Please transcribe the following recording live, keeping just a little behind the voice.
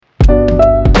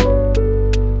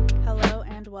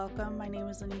welcome. My name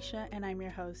is Lanisha and I'm your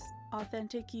host.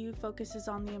 Authentic You focuses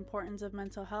on the importance of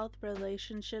mental health,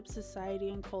 relationships, society,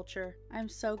 and culture. I'm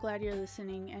so glad you're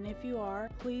listening, and if you are,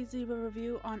 please leave a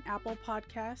review on Apple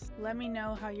Podcasts. Let me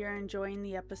know how you're enjoying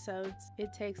the episodes.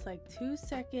 It takes like 2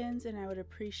 seconds and I would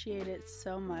appreciate it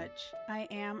so much. I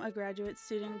am a graduate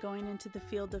student going into the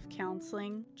field of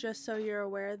counseling. Just so you're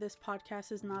aware, this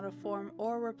podcast is not a form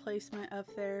or replacement of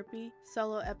therapy.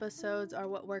 Solo episodes are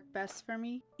what work best for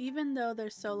me. Even though they're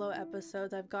solo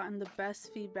episodes, I've gotten the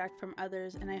best feedback from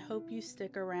others, and I hope you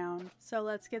stick around. So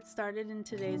let's get started in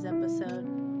today's episode.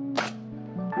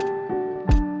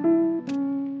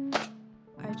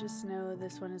 I just know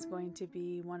this one is going to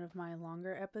be one of my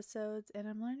longer episodes, and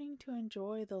I'm learning to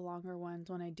enjoy the longer ones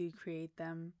when I do create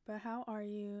them. But how are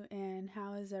you, and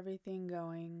how is everything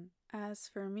going? As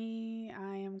for me,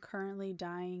 I am currently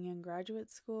dying in graduate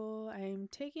school. I'm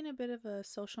taking a bit of a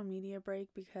social media break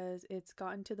because it's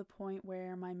gotten to the point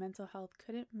where my mental health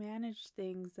couldn't manage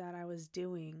things that I was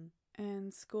doing.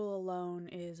 And school alone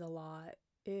is a lot.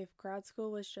 If grad school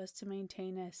was just to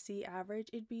maintain a C average,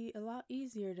 it'd be a lot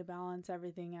easier to balance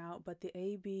everything out, but the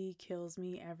AB kills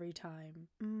me every time.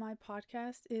 My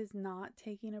podcast is not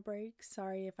taking a break.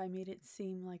 Sorry if I made it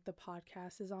seem like the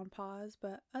podcast is on pause,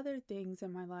 but other things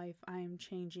in my life I am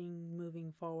changing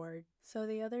moving forward. So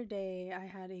the other day I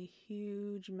had a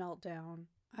huge meltdown.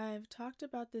 I've talked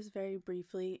about this very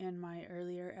briefly in my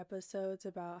earlier episodes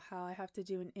about how I have to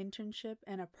do an internship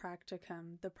and a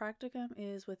practicum. The practicum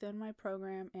is within my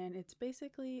program and it's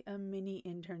basically a mini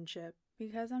internship.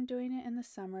 Because I'm doing it in the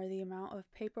summer, the amount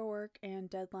of paperwork and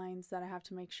deadlines that I have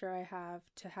to make sure I have,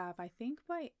 I think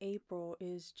by April,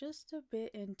 is just a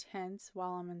bit intense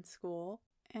while I'm in school.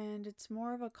 And it's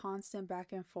more of a constant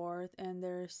back and forth, and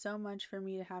there's so much for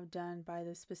me to have done by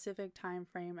the specific time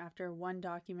frame after one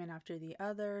document after the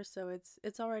other, so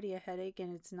it's already a headache and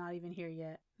it's not even here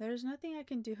yet. There's nothing I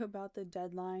can do about the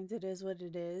deadlines, it is what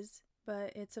it is,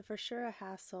 but it's for sure a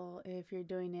hassle if you're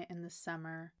doing it in the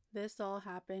summer. This all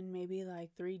happened maybe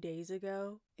like 3 days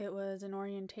ago. It was an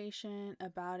orientation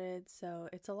about it, so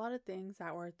it's a lot of things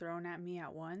that were thrown at me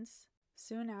at once.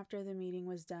 Soon after the meeting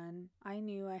was done, I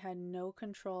knew I had no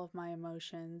control of my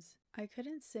emotions. I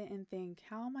couldn't sit and think,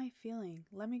 how am I feeling?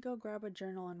 Let me go grab a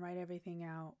journal and write everything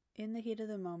out. In the heat of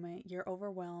the moment, you're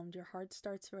overwhelmed, your heart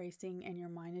starts racing, and your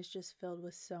mind is just filled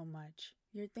with so much.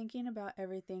 You're thinking about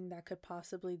everything that could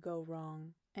possibly go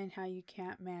wrong, and how you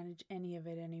can't manage any of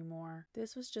it anymore.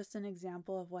 This was just an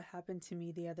example of what happened to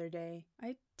me the other day.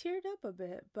 I teared up a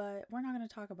bit, but we're not going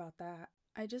to talk about that.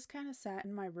 I just kind of sat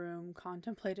in my room,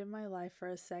 contemplated my life for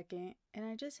a second, and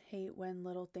I just hate when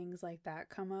little things like that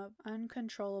come up,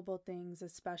 uncontrollable things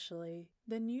especially.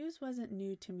 The news wasn't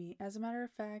new to me. As a matter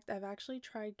of fact, I've actually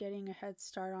tried getting a head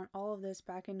start on all of this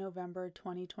back in November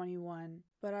 2021,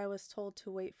 but I was told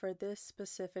to wait for this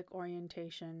specific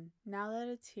orientation. Now that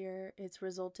it's here, it's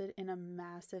resulted in a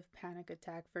massive panic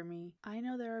attack for me. I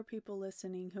know there are people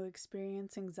listening who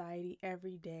experience anxiety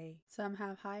every day. Some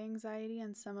have high anxiety,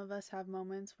 and some of us have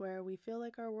moments where we feel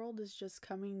like our world is just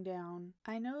coming down.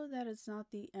 I know that it's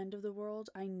not the end of the world,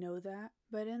 I know that,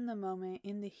 but in the moment,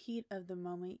 in the heat of the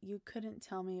moment, you couldn't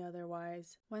tell me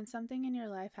otherwise. When something in your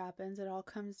life happens, it all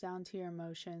comes down to your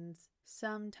emotions.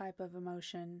 Some type of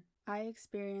emotion. I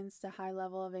experienced a high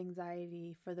level of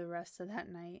anxiety for the rest of that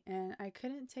night, and I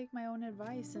couldn't take my own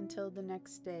advice until the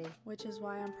next day, which is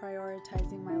why I'm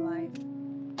prioritizing my life.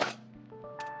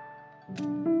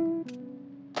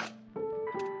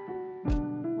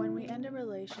 When we end a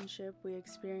relationship, we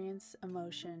experience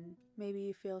emotion. Maybe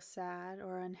you feel sad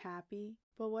or unhappy,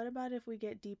 but what about if we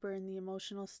get deeper in the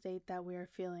emotional state that we are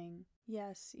feeling?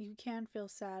 Yes, you can feel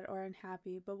sad or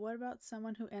unhappy, but what about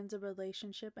someone who ends a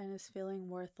relationship and is feeling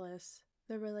worthless?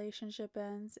 The relationship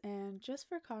ends, and just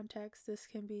for context, this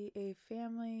can be a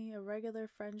family, a regular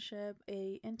friendship,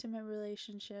 a intimate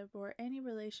relationship, or any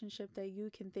relationship that you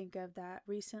can think of that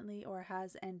recently or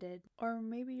has ended. Or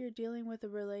maybe you're dealing with a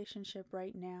relationship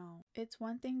right now. It's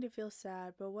one thing to feel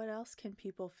sad, but what else can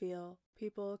people feel?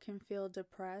 People can feel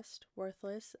depressed,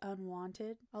 worthless,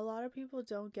 unwanted. A lot of people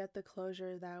don't get the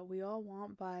closure that we all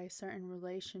want by certain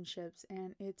relationships,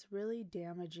 and it's really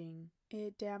damaging.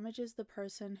 It damages the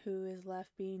person who is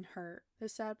left being hurt. The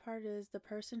sad part is the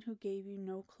person who gave you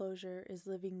no closure is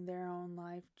living their own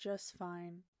life just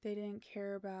fine. They didn't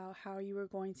care about how you were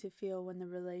going to feel when the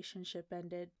relationship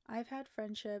ended. I've had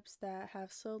friendships that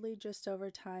have slowly just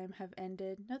over time have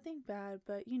ended. Nothing bad,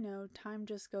 but time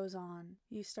just goes on.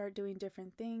 You start doing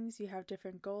different things, you have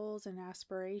different goals and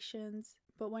aspirations.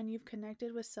 But when you've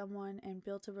connected with someone and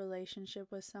built a relationship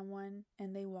with someone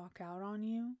and they walk out on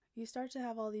you, You start to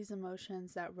have all these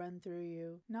emotions that run through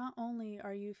you. Not only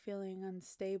are you feeling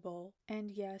unstable,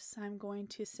 and yes, I'm going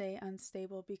to say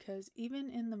unstable because even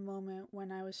in the moment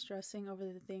when I was stressing over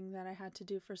the thing that I had to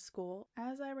do for school,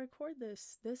 as I record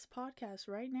this podcast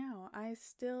right now, I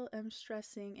still am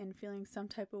stressing and feeling some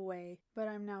type of way, but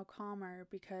I'm now calmer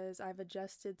because I've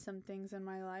adjusted some things in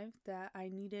my life that I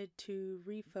needed to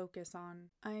refocus on.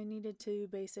 I needed to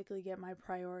basically get my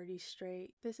priorities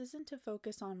straight. This isn't to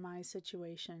focus on my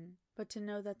situation, but to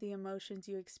know that the emotions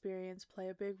you experience play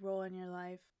a big role in your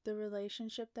life. The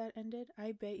relationship that ended,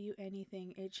 I bet you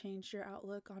anything it changed your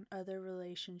outlook on other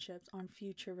relationships, on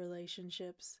future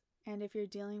relationships. And if you're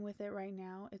dealing with it right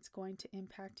now, it's going to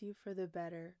impact you for the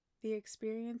better. The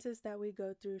experiences that we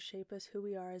go through shape us who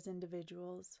we are as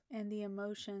individuals, and the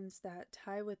emotions that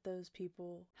tie with those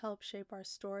people help shape our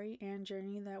story and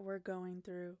journey that we're going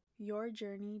through. Your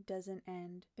journey doesn't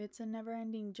end. It's a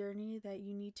never-ending journey that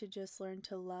you need to just learn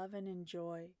to love and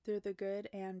enjoy through the good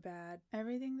and bad.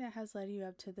 Everything that has led you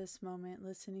up to this moment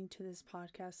listening to this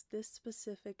podcast, this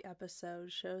specific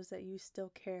episode shows that you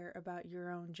still care about your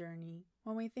own journey.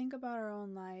 When we think about our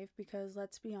own life, because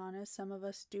let's be honest, some of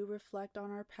us do reflect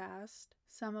on our past.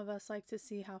 Some of us like to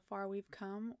see how far we've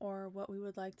come or what we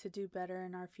would like to do better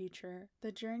in our future.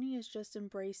 The journey is just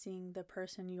embracing the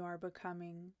person you are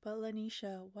becoming. But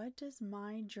Lanisha, what does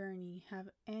my journey have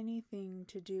anything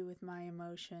to do with my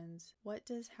emotions? What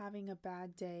does having a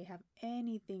bad day have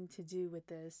anything to do with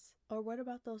this? Or what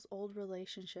about those old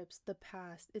relationships, the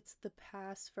past? It's the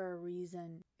past for a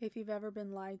reason. If you've ever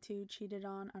been lied to, cheated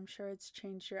on, I'm sure it's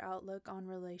changed your outlook on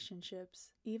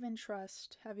relationships. Even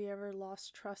trust. Have you ever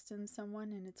lost trust in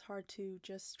someone and it's hard to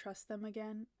just trust them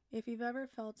again? If you've ever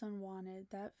felt unwanted,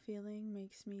 that feeling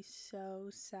makes me so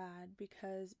sad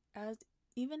because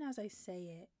even as I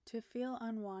say it, to feel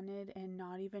unwanted and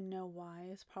not even know why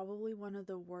is probably one of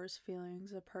the worst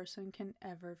feelings a person can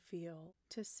ever feel.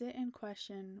 To sit and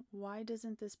question, why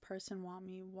doesn't this person want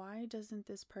me? Why doesn't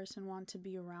this person want to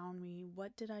be around me?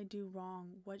 What did I do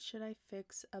wrong? What should I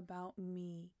fix about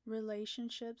me?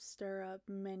 Relationships stir up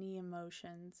many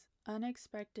emotions.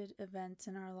 Unexpected events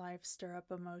in our life stir up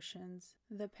emotions.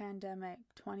 The pandemic,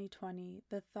 2020,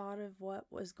 the thought of what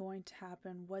was going to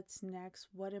happen, what's next,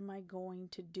 what am I going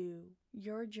to do?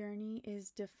 Your journey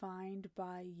is defined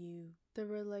by you, the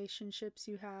relationships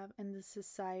you have, and the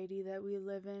society that we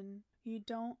live in. You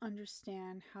don't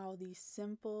understand how these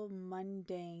simple,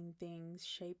 mundane things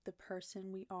shape the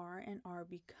person we are and are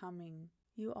becoming.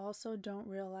 You also don't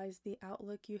realize the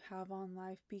outlook you have on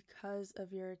life because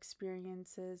of your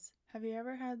experiences. Have you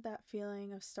ever had that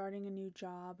feeling of starting a new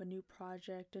job, a new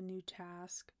project, a new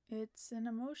task? It's an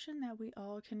emotion that we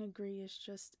all can agree is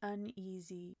just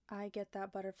uneasy. I get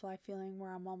that butterfly feeling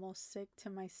where I'm almost sick to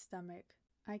my stomach.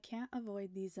 I can't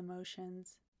avoid these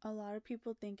emotions. A lot of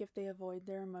people think if they avoid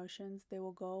their emotions, they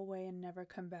will go away and never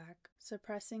come back.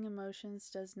 Suppressing emotions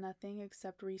does nothing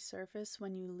except resurface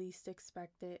when you least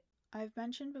expect it. I've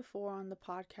mentioned before on the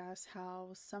podcast how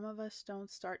some of us don't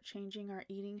start changing our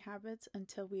eating habits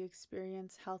until we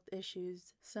experience health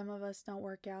issues. Some of us don't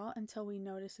work out until we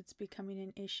notice it's becoming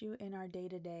an issue in our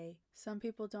day-to-day. Some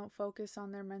people don't focus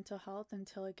on their mental health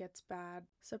until it gets bad.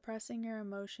 Suppressing your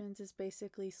emotions is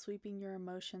basically sweeping your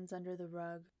emotions under the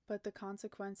rug, but the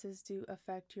consequences do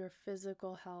affect your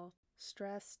physical health.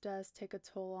 Stress does take a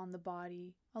toll on the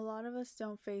body. A lot of us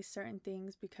don't face certain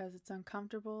things because it's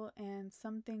uncomfortable and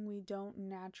something we don't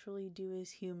naturally do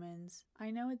as humans. I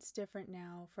know it's different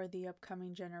now for the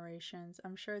upcoming generations.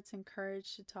 I'm sure it's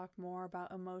encouraged to talk more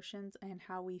about emotions and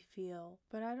how we feel.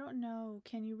 But I don't know,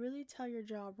 can you really tell your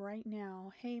job right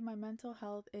now, hey, my mental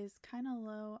health is kind of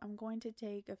low, I'm going to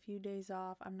take a few days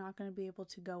off, I'm not going to be able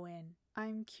to go in?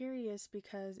 I'm curious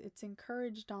because it's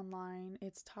encouraged online,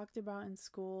 it's talked about in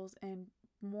schools and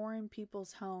more in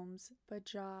people's homes, but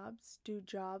do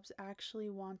jobs actually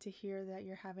want to hear that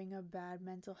you're having a bad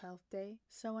mental health day?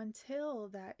 So until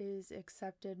that is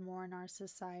accepted more in our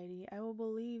society, I will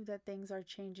believe that things are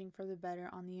changing for the better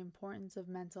on the importance of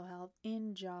mental health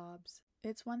in jobs.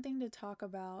 It's one thing to talk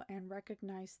about and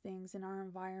recognize things in our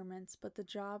environments, but the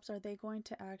jobs, are they going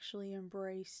to actually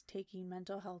embrace taking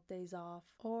mental health days off?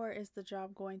 Or is the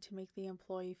job going to make the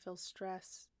employee feel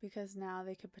stressed because now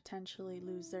they could potentially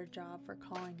lose their job for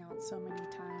calling out so many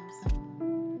times?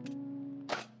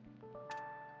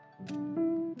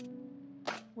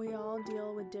 We all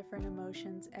deal with different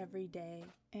emotions every day.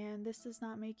 And this does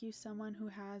not make you someone who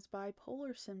has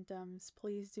bipolar symptoms.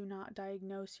 Please do not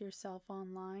diagnose yourself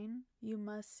online. You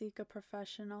must seek a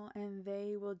professional and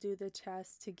they will do the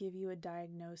test to give you a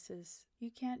diagnosis.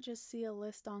 You can't just see a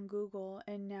list on Google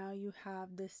and now you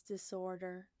have this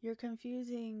disorder. You're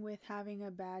confusing with having a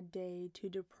bad day to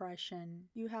depression.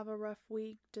 You have a rough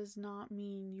week does not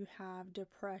mean you have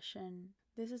depression.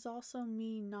 This is also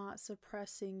me not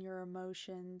suppressing your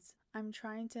emotions. I'm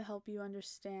trying to help you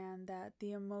understand that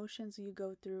the emotions you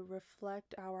go through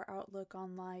reflect our outlook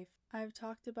on life. I've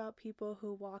talked about people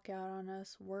who walk out on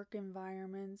us, work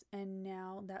environments, and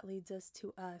now that leads us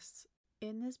to us.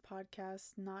 In this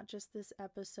podcast, not just this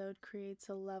episode, creates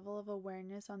a level of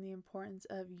awareness on the importance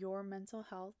of your mental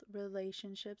health,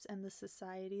 relationships, and the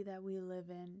society that we live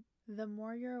in. The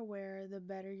more you're aware, the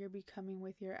better you're becoming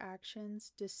with your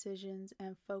actions, decisions,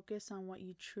 and focus on what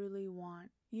you truly want.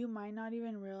 You might not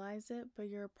even realize it, but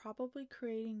you're probably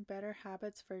creating better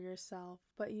habits for yourself,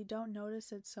 but you don't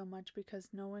notice it so much because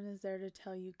no one is there to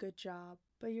tell you good job.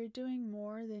 But you're doing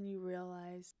more than you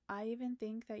realize. I even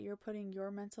think that you're putting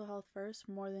your mental health first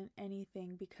more than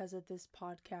anything because of this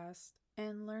podcast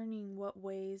and learning what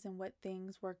ways and what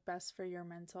things work best for your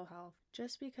mental health.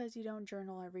 Just because you don't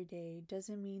journal every day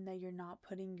doesn't mean that you're not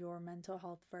putting your mental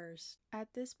health first. At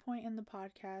this point in the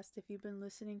podcast, if you've been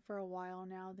listening for a while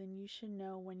now, then you should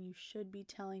know when you should be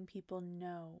telling people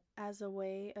no as a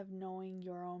way of knowing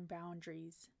your own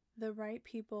boundaries. The right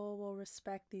people will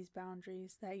respect these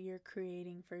boundaries that you're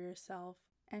creating for yourself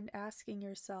and asking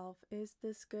yourself, is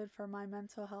this good for my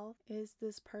mental health? Is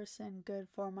this person good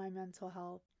for my mental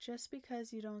health? Just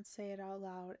because you don't say it out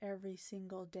loud every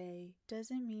single day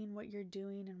doesn't mean what you're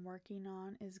doing and working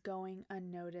on is going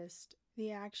unnoticed.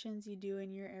 The actions you do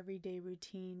in your everyday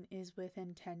routine is with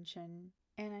intention.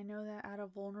 And I know that at a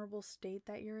vulnerable state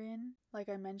that you're in, like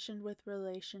I mentioned with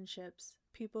relationships,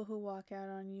 people who walk out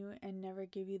on you and never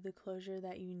give you the closure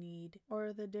that you need,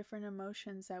 or the different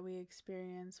emotions that we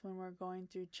experience when we're going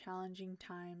through challenging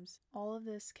times, all of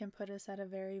this can put us at a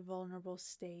very vulnerable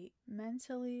state.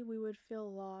 Mentally, we would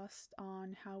feel lost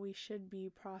on how we should be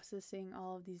processing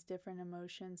all of these different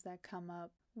emotions that come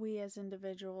up. We as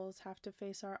individuals have to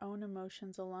face our own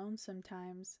emotions alone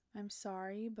sometimes. I'm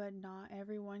sorry, but not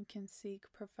everyone can seek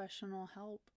professional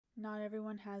help. Not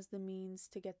everyone has the means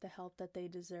to get the help that they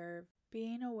deserve.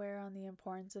 Being aware on the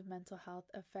importance of mental health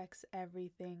affects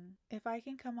everything. If I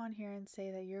can come on here and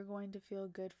say that you're going to feel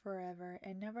good forever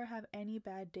and never have any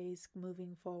bad days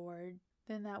moving forward,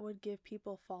 then that would give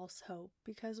people false hope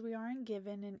because we aren't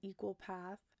given an equal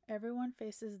path. Everyone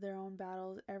faces their own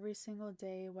battles every single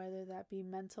day, whether that be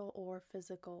mental or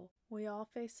physical. We all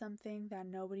face something that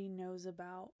nobody knows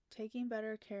about. Taking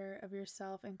better care of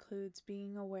yourself includes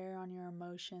being aware on your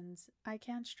emotions. I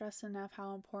can't stress enough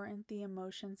how important the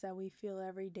emotions that we feel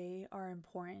every day are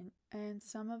important. And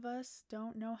some of us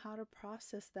don't know how to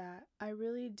process that. I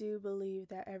really do believe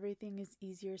that everything is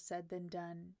easier said than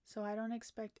done. So I don't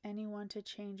expect anyone to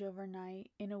change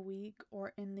overnight, in a week,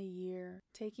 or in the year.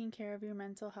 Taking care of your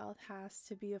mental health has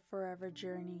to be a forever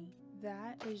journey.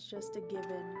 That is just a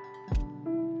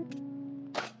given.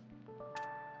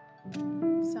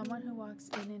 Someone who walks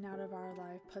in and out of our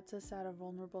life puts us at a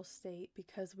vulnerable state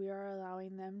because we are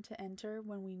allowing them to enter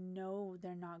when we know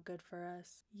they're not good for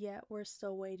us, yet we're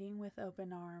still waiting with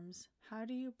open arms. How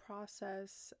do you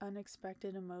process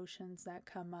unexpected emotions that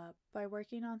come up? By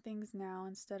working on things now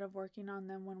instead of working on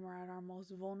them when we're at our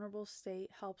most vulnerable state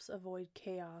helps avoid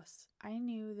chaos. I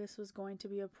knew this was going to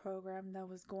be a program that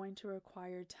was going to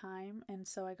require time, and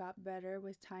so I got better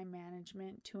with time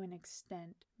management to an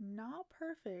extent. Not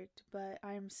perfect, but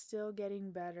I'm still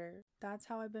getting better. That's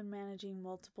how I've been managing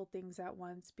multiple things at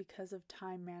once because of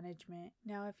time management.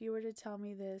 Now, if you were to tell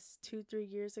me this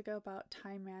 2-3 years ago about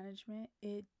time management,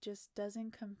 it just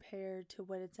doesn't compare to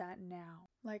what it's at now.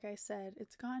 Like I said,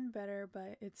 it's gotten better,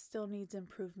 but it still needs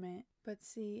improvement. But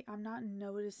see, I'm not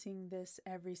noticing this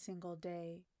every single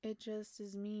day. It just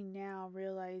is me now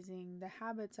realizing the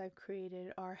habits I've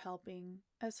created are helping.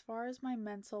 As far as my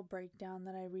mental breakdown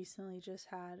that I recently just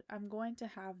had, I'm going to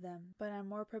have them, but I'm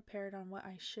more prepared on what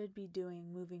I should be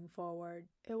doing moving forward.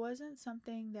 It wasn't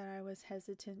something that I was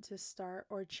hesitant to start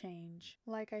or change.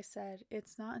 Like I said,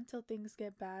 it's not until things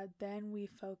get bad then we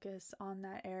focus on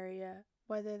that area.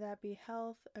 whether that be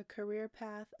health, a career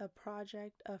path, a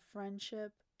project, a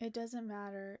friendship. It doesn't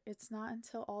matter. It's not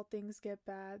until all things get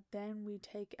bad, then we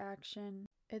take action.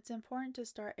 It's important to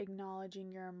start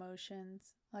acknowledging your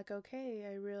emotions. Like, okay,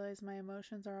 I realize my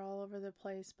emotions are all over the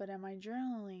place, but am I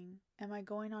journaling? Am I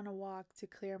going on a walk to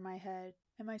clear my head?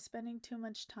 Am I spending too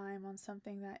much time on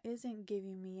something that isn't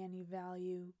giving me any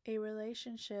value? A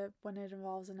relationship, when it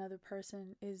involves another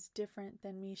person, is different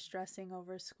than me stressing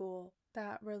over school.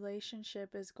 That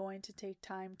relationship is going to take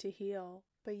time to heal.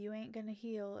 But you ain't gonna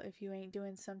heal if you ain't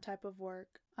doing some type of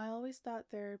work. I always thought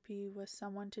therapy was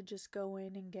someone to just go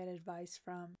in and get advice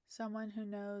from. Someone who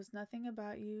knows nothing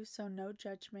about you, so no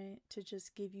judgment, to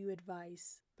just give you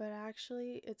advice. But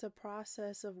actually, it's a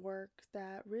process of work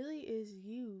that really is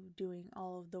you doing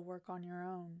all of the work on your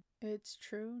own. It's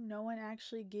true, no one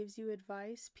actually gives you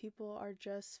advice. People are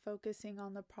just focusing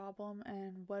on the problem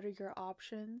and what are your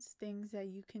options, things that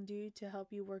you can do to help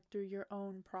you work through your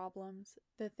own problems.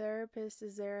 The therapist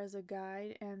is there as a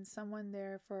guide and someone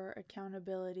there for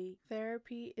accountability.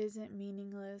 Therapy isn't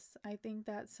meaningless. I think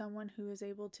that someone who is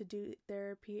able to do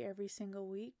therapy every single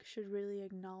week should really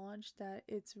acknowledge that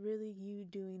it's really you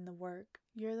doing the work.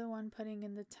 You're the one putting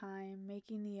in the time,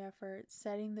 making the effort,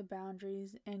 setting the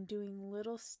boundaries, and doing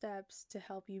little steps to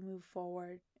help you move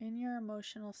forward. In your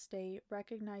emotional state,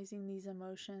 recognizing these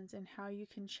emotions and how you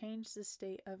can change the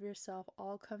state of yourself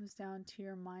all comes down to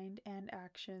your mind and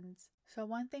actions. So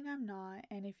one thing I'm not,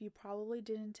 and if you probably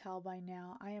didn't tell by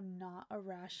now, I am not a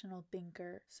rational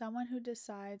thinker. Someone who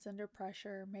decides under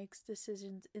pressure, makes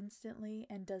decisions instantly,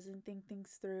 and doesn't think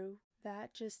things through.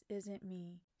 That just isn't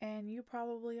me. And you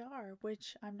probably are,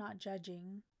 which I'm not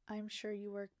judging. I'm sure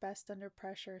you work best under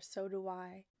pressure, so do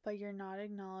I. But you're not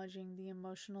acknowledging the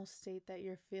emotional state that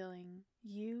you're feeling.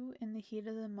 You, in the heat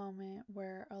of the moment,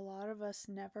 where a lot of us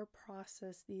never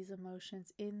process these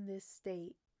emotions in this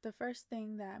state. The first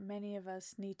thing that many of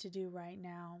us need to do right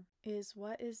now is,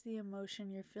 what is the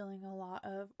emotion you're feeling a lot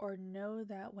of, or know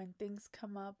that when things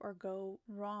come up or go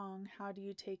wrong, how do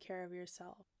you take care of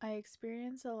yourself? I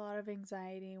experience a lot of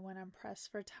anxiety when I'm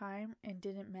pressed for time and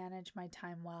didn't manage my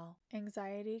time well.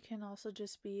 Anxiety can also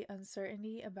just be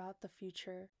uncertainty about the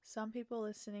future. Some people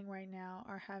listening right now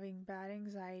are having bad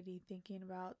anxiety thinking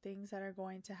about things that are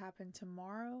going to happen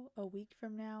tomorrow, a week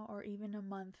from now, or even a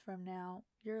month from now.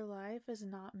 Your life is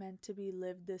not meant to be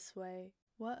lived this way.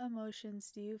 What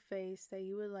emotions do you face that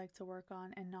you would like to work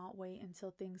on and not wait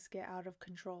until things get out of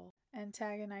control?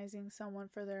 Antagonizing someone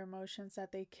for their emotions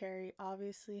that they carry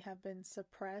obviously have been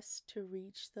suppressed to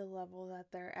reach the level that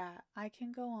they're at. I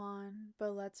can go on,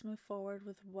 but let's move forward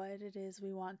with what it is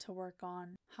we want to work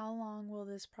on. How long will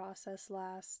this process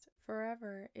last?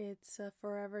 Forever. It's a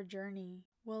forever journey.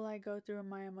 Will I go through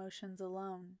my emotions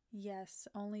alone? Yes,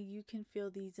 only you can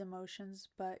feel these emotions,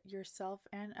 but yourself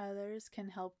and others can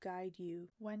help guide you.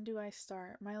 When do I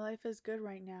start? My life is good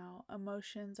right now.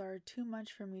 Emotions are too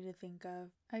much for me to think of.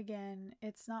 Again,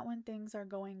 it's not when things are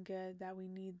going good that we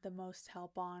need the most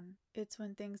help on. It's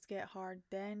when things get hard,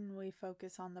 then we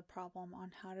focus on the problem,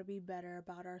 on how to be better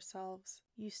about ourselves.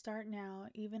 You start now,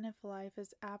 even if life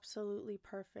is absolutely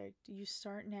perfect. You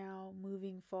start now,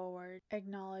 moving forward.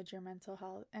 Acknowledge your mental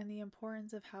health and the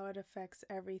importance of how it affects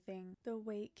everything. The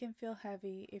weight can feel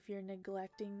heavy if you're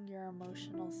neglecting your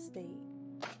emotional state.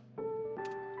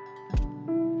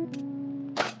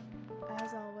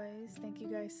 As always, thank you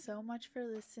guys so much for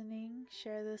listening.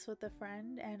 Share this with a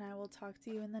friend, and I will talk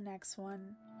to you in the next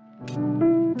one.